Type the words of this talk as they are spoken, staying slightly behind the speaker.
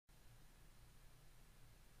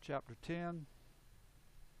Chapter 10.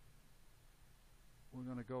 We're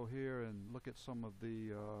going to go here and look at some of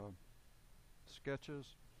the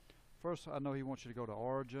sketches. First, I know he wants you to go to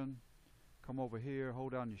Origin, come over here,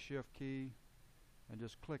 hold down your Shift key, and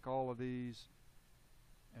just click all of these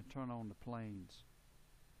and turn on the planes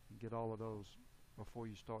and get all of those before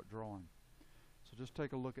you start drawing. So just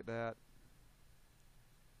take a look at that.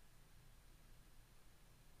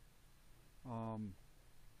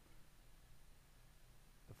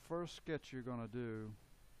 The first sketch you're going to do,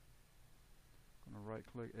 I'm going to right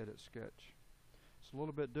click, edit sketch. It's a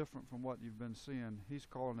little bit different from what you've been seeing. He's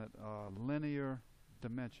calling it linear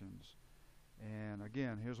dimensions. And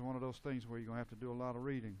again, here's one of those things where you're going to have to do a lot of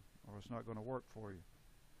reading or it's not going to work for you.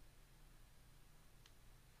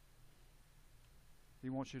 He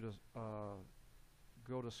wants you to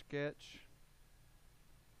go to sketch,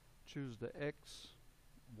 choose the X,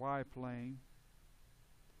 Y plane.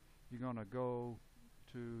 You're going to go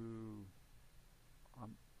to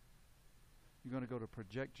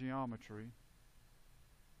project geometry,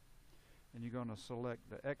 and you're going to select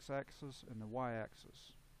the X-axis and the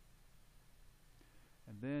Y-axis,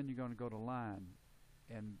 and then you're going to go to line,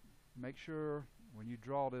 and make sure when you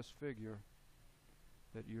draw this figure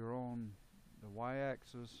that you're on the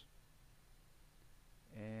Y-axis,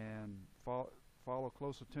 and follow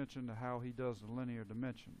close attention to how he does the linear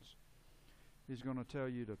dimensions. He's going to tell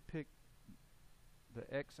you to pick the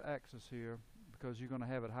X-axis here because you're going to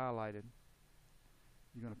have it highlighted.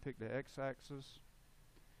 You're going to pick the X-axis,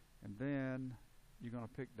 and then you're going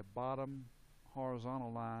to pick the bottom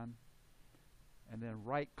horizontal line, and then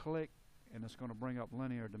right click, and it's going to bring up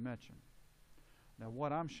linear dimension. Now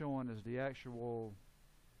what I'm showing is the actual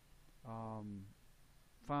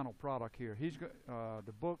final product here.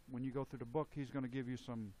 The book, when you go through the book, he's going to give you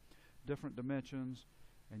some different dimensions,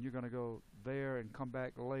 and you're going to go there and come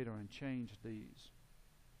back later and change these.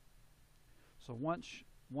 So once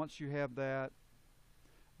you have that,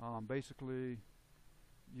 basically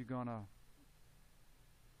you're going to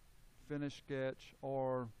finish sketch,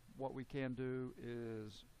 or what we can do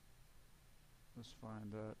is, let's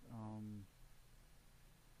find that.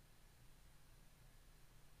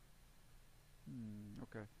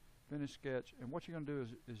 Okay, finish sketch, and what you're going to do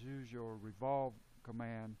is use your revolve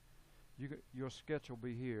command. Your sketch will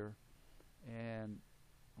be here, and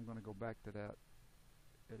I'm going to go back to that,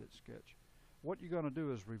 edit sketch. What you're going to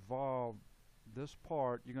do is revolve this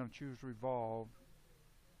part. You're going to choose revolve,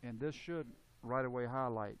 and this should right away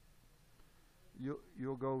highlight.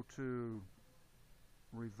 You'll go to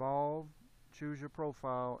revolve, choose your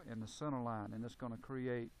profile in the center line, and it's going to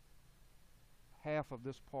create half of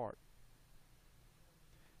this part.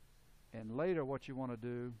 And later what you want to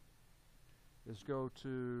do is go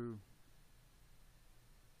to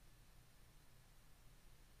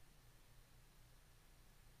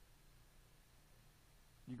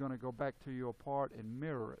you're going to go back to your part and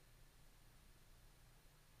mirror it.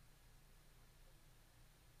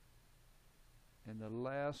 And the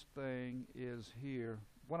last thing is here.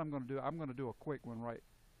 What I'm going to do a quick one right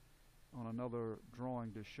on another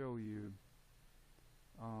drawing to show you.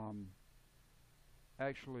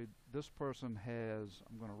 Actually, this person has,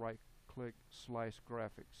 I'm going to right click, slice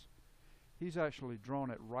graphics. He's actually drawn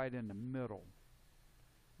it right in the middle.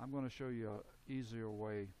 I'm going to show you an easier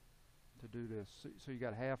way to do this. So you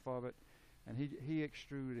got half of it, and he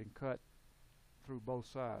extruded and cut through both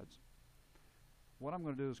sides. What I'm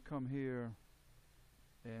going to do is come here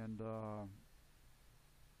and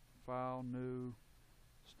file, new,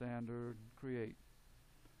 standard, create.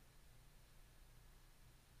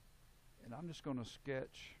 And I'm just going to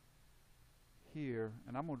sketch here,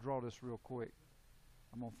 and I'm going to draw this real quick.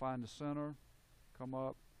 I'm going to find the center, come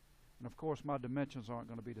up, and of course my dimensions aren't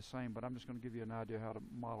going to be the same, but I'm just going to give you an idea how to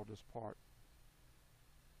model this part.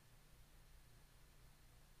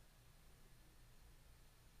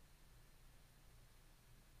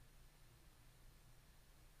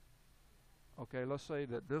 Okay, let's say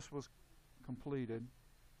that this was completed.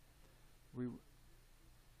 I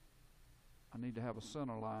need to have a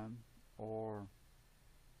center line, or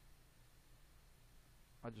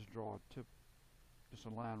I just draw a tip, just a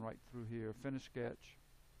line right through here. Finish sketch,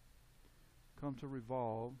 come to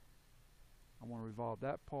revolve. I want to revolve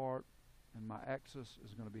that part, and my axis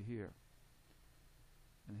is going to be here,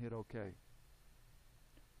 and hit OK.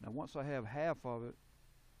 Now once I have half of it,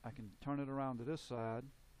 I can turn it around to this side,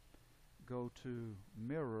 go to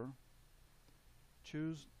mirror,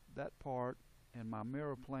 choose that part, and my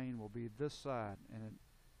mirror plane will be this side, and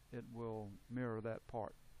it will mirror that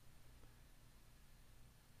part.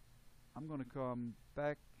 I'm going to come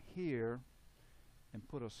back here and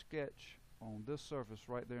put a sketch on this surface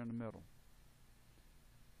right there in the middle.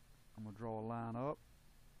 I'm going to draw a line up.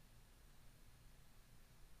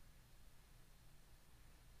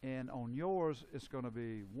 And on yours, it's going to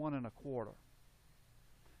be 1 1/4.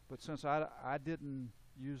 But since I didn't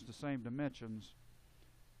use the same dimensions,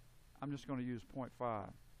 I'm just going to use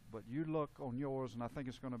 0.5. But you look on yours, and I think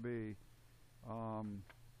it's going to be,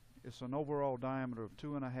 it's an overall diameter of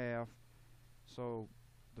 2 1/2. So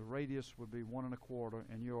the radius would be 1 1/4,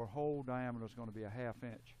 and your whole diameter is going to be a 1/2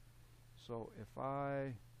 inch. So if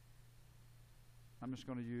I'm just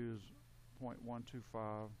going to use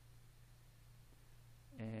 0.125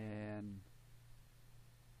 and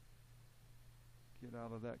get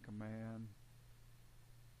out of that command,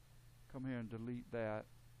 come here and delete that.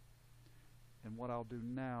 And what I'll do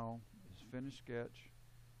now is finish sketch,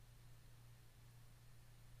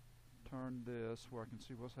 turn this where I can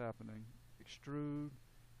see what's happening, extrude,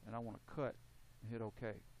 and I want to cut and hit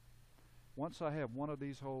OK. Once I have one of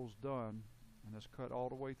these holes done and it's cut all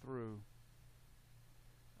the way through,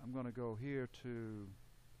 I'm going to go here to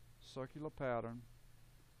circular pattern.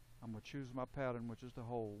 I'm going to choose my pattern, which is the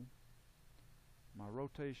hole. My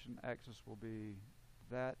rotation axis will be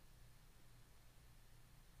that,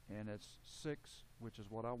 and it's 6, which is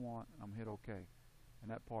what I want. I'm hit OK,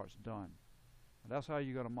 and that part's done. And that's how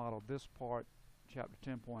you're going to model this part, chapter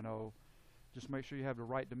 10.0. Just make sure you have the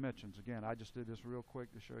right dimensions. Again, I just did this real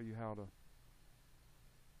quick to show you how to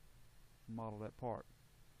model that part.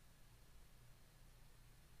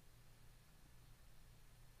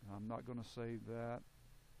 And I'm not going to save that.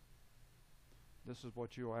 This is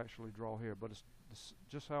what you'll actually draw here, but it's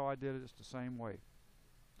just how I did it. It's the same way,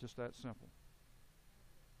 just that simple.